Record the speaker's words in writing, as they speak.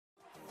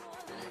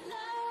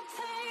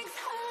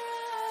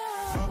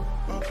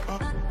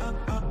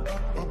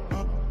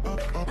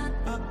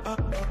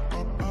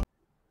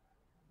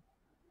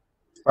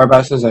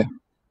Whereabouts is he?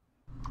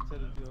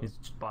 He's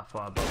just by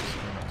firebox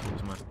coming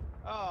towards me.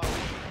 Oh, what the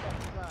fuck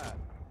is that?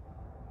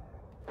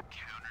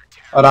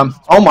 Hold on.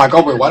 Oh my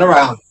god, we went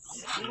around.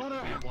 One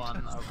around.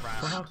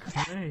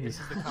 Fuck me. This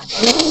is the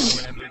comeback.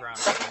 Win every round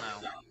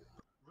now.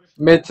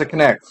 Mid to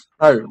connect.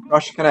 No,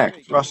 rush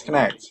connect. Rush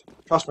connect.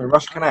 Trust me,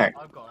 rush connect.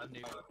 I've got a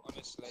new one.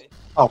 Honestly.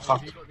 Oh fuck.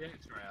 Have you got the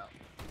X-ray out?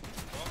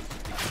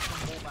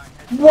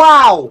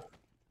 Wow!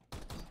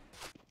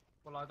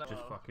 Well, I don't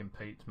Just fucking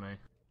peeped me.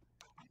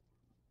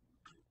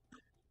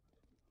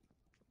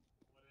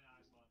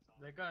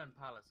 They're going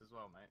Palace as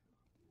well, mate.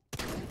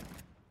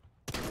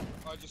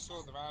 I just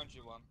saw the round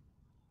you one.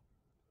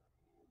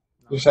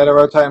 You say they're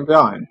rotating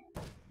behind?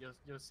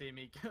 You'll see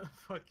me get a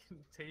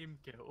fucking team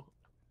kill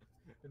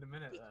in a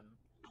minute then.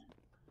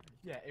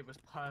 Yeah, it was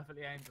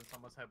perfectly aimed at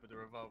someone's head with a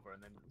revolver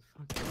and then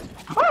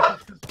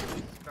fucking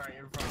straight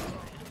in front of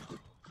me.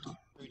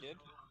 Who did?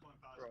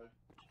 Bro.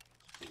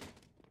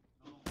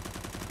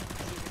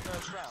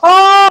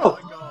 Oh! Oh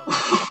my god.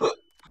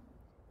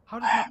 How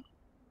did that...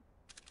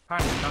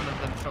 Apparently none of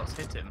them shots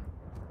hit him.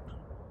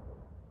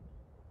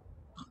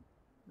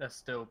 They're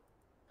still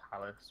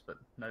Palace, but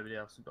nobody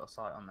else has got a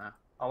sight on there.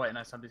 Oh wait,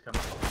 no, somebody's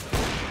coming.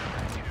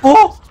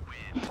 Oh!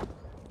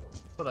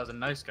 Well, that was a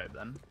no-scope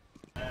then.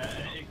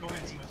 It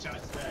commented in the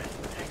chat today,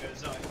 it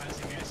goes, oh,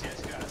 fancy against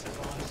CSGO. I said,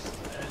 well, I'm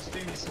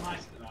extremely smite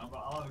at the moment, but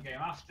I'll have a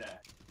game after.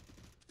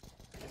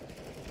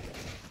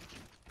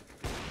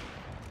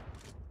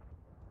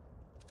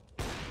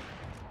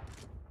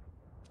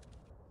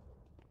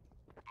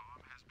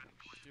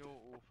 You're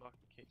all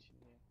fucking kitchen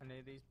here. Any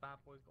of these bad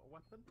boys got a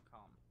weapon?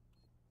 Calm.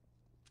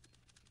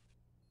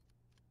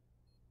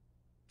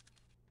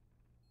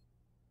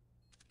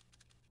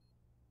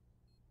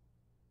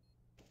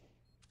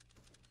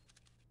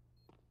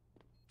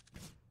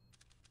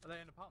 Are they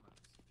in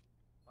apartments?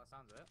 By the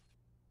sounds of it.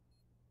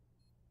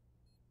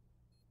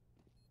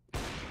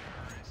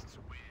 Terrorists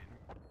win.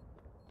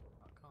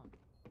 I can't.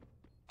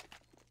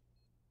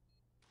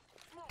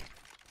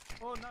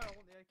 Oh no, I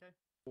want the AK.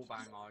 All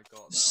bang I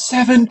got there.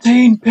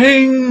 17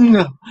 ping!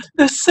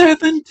 The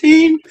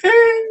 17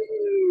 ping!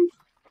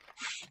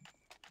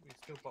 We're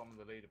still bottom of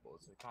the leaderboard,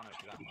 so it can't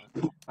help you that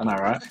much. I know,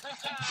 right?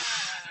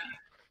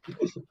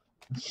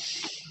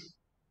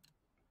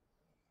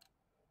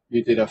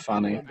 You did a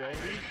funny.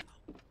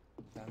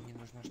 Да, мне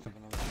нужно, чтобы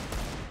она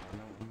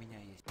у меня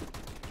есть.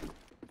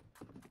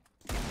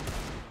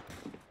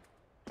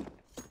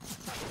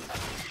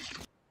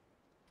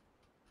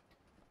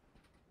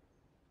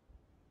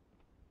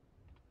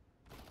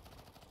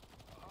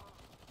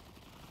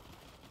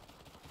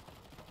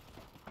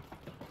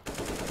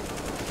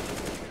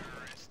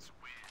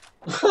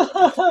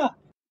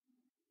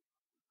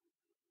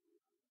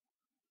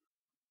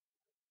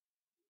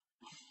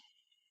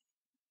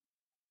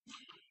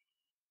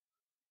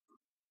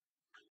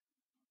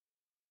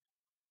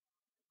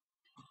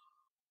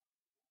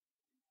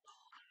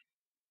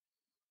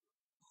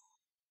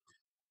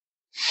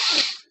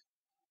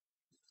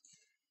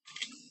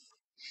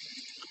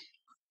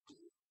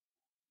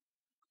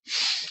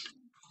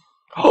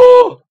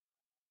 Oh!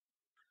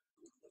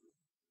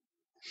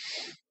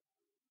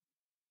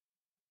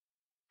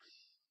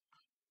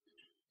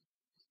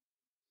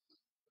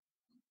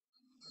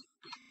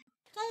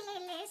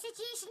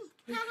 Situation.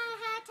 Ha ha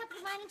ha. Top of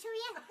the morning to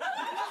you.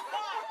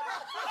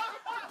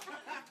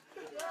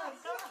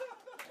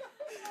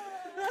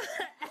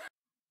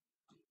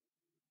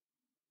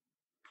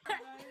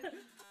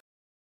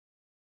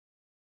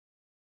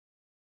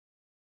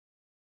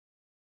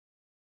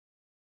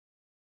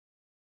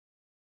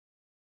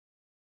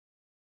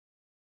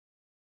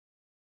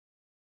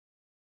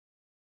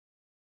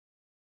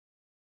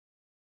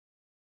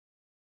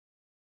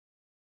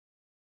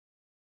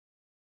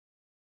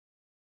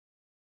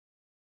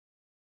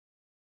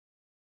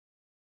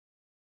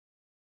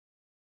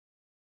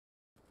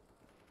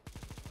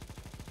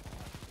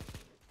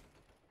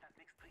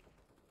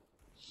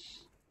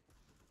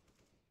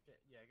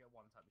 Yeah, get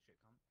one type of shit,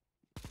 cunt.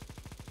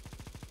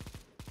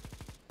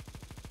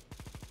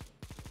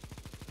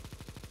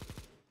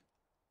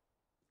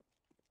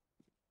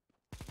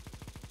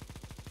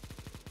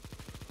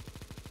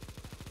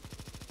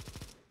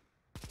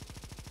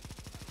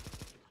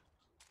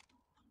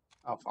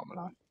 Oh, fuck my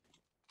life.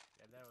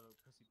 Yeah, they're all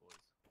little pussy boys.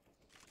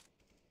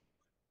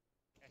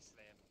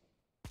 SLM.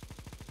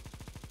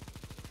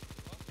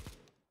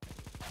 Russian.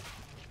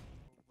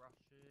 What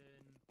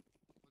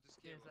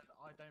does Here's that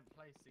I don't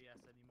play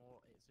CS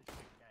anymore, it's a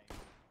shit game.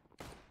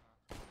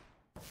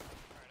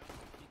 Fair enough.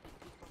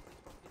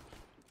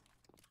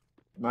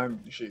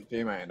 Moment you shoot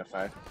your teammate in the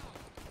face.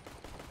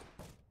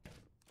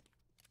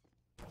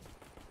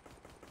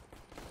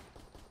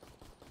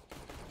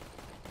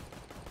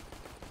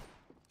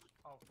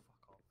 Oh,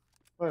 fuck off.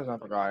 Where's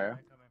that guy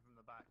here? They're coming from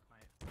the back,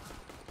 mate.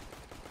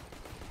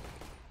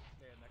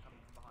 Yeah, and they're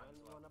coming from behind as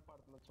well.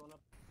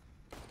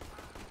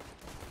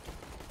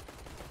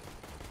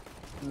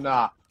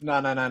 Nah.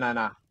 Nah.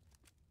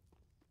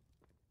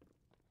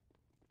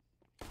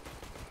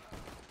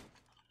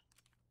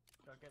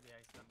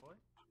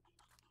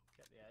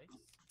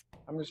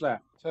 How much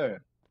left? 2.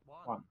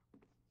 One. 1.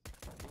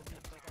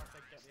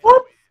 Get the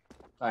Whoop! ace.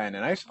 That ain't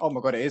an ace. Oh my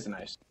god, it is an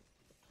ace.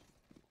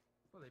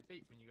 Well, they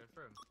beep when you go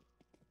through them.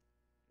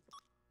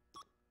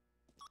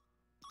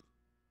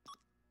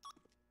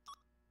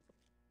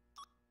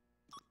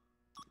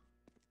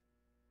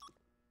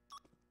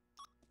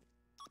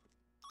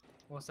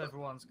 What's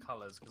everyone's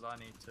colours? Because I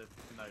need to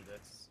know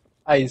this.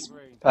 Ace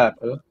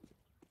purple.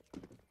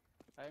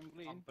 I'm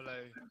green.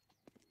 Blue.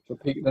 So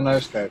peek the no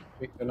scope.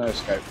 Peek the no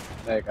scope.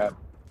 There you go.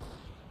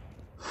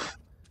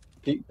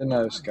 Peek the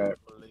no scope.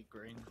 Normally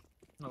green.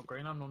 Not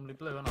green, I'm normally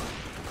blue, aren't I?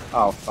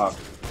 Oh fuck.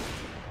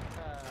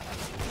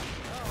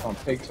 Come on,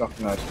 peeks off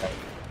the no scope.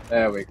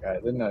 There we go.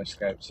 The no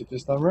scopes are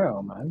just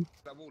unreal, man.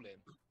 That wall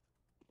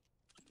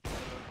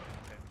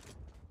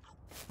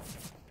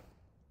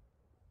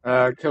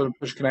in. Kill the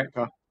push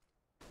connector.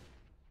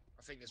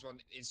 I think there's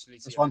one instantly.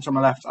 There's one to my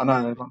left. I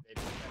know there's one.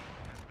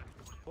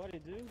 What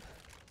did you do?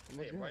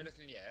 Why are you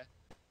looking in the air?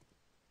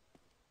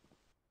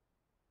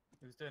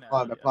 Who's doing it?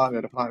 They're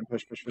planting.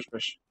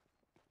 Push.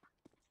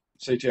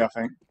 CT, I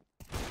think.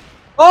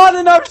 Oh,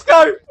 the no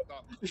scope!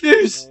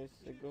 Fuse! Nice,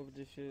 I go with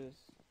the fuse.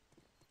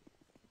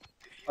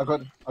 I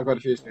got a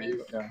fuse for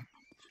you. Yeah.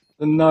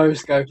 The no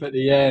scope at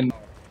the end.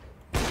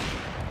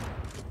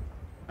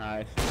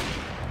 Nice.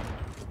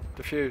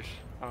 Defuse.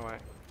 Oh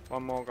wait.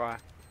 One more guy.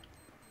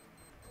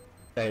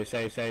 Save.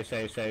 Sorry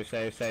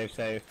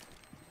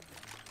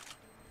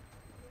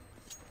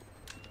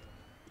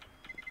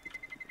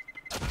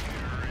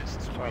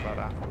about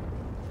that.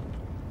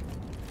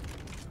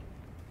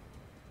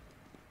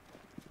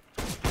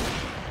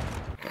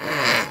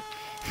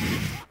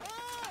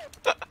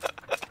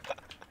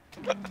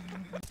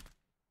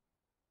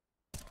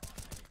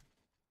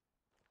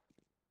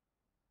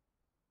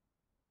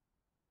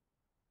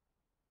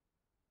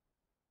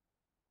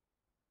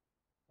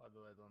 By the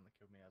way, the one that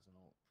killed me has an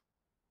AWP.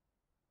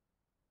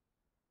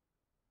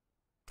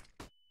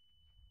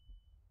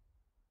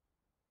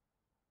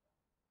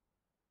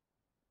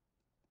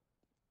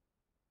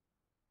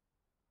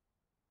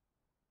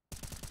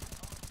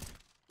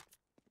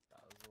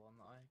 That was the one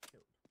that I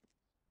killed.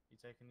 You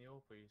taking the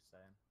AWP or you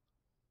staying?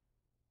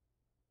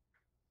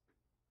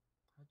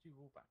 How'd you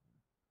wall back then?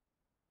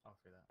 I'll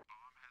through that.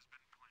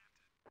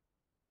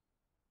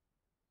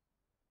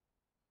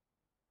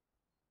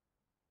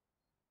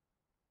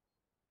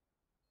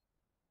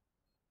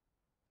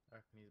 I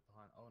reckon he's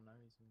behind. Oh no,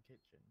 he's in the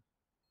kitchen.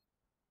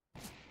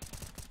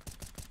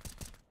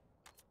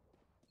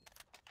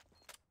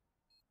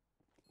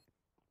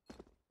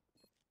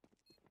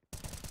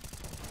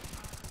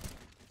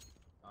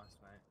 Nice,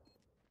 mate.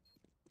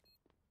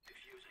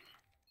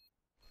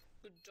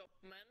 Good job,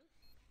 man.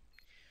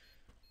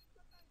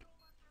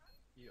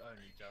 You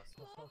only just.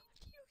 You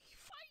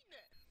find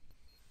it.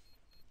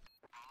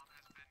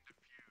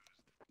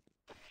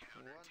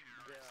 What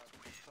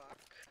the fuck?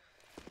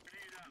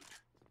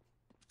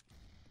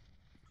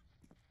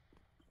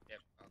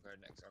 Yep, I'll go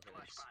next.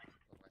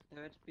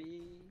 Let's be.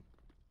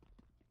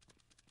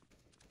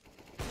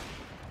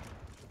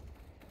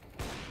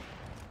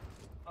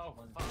 Oh,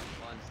 fuck.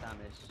 One's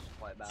damage,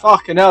 quite bad.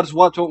 Fucking hell, just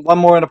one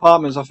more in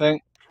apartments, I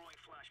think.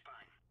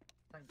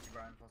 Thank you,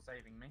 Brian, for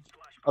saving me.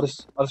 I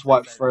just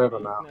wiped 3 of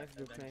them out.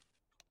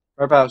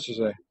 Whereabouts is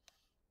he?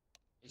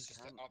 He's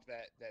just up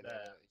there.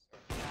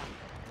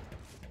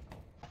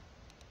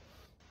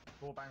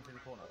 Ball bang through the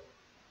corner.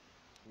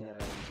 Yeah,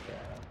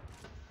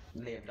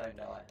 Liam, don't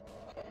die.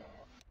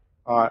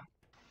 Alright,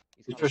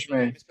 you push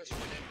me. He's pushing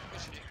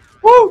you.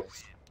 Woo!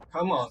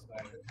 Come on,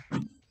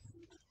 man.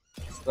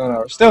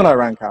 Still no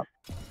rank up.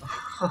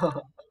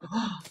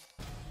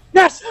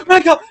 Yes!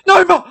 Rank up!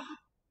 Nova!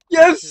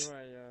 Yes!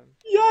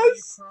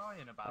 Yes! What are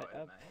you crying about it,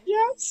 mate?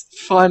 Yes!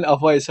 Fine,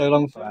 I've waited so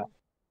long for that.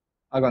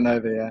 I got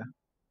Nova, yeah.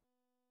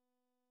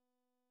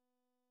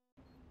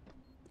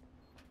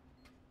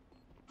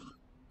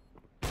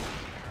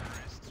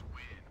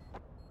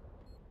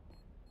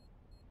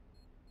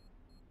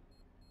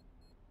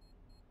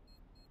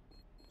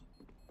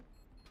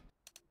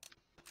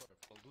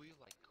 Do you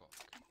like cock?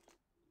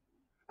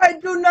 I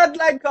do not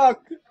like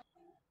cock! Can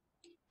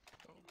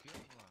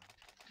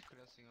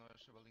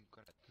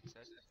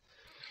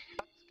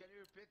you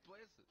repeat,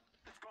 please?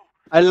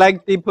 I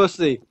like the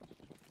pussy.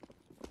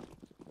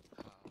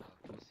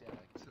 Pussy I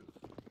like too.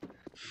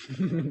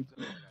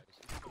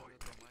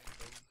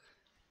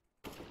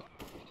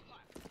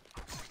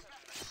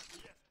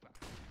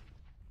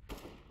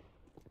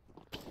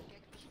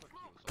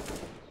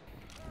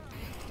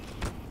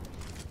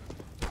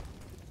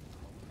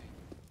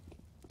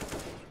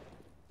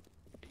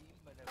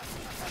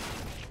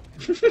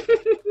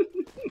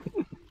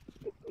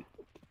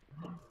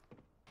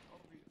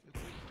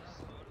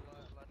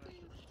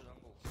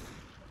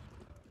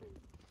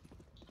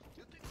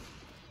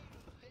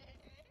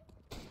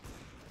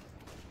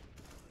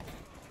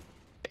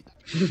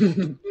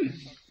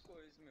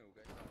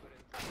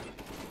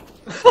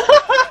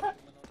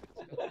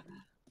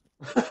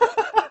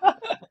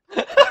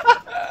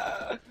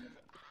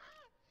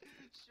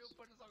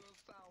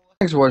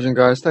 Thanks for watching,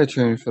 guys. Stay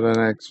tuned for the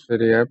next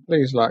video.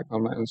 Please like,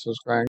 comment and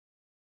subscribe.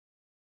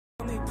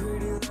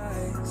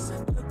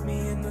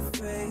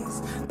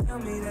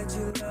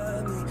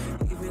 got me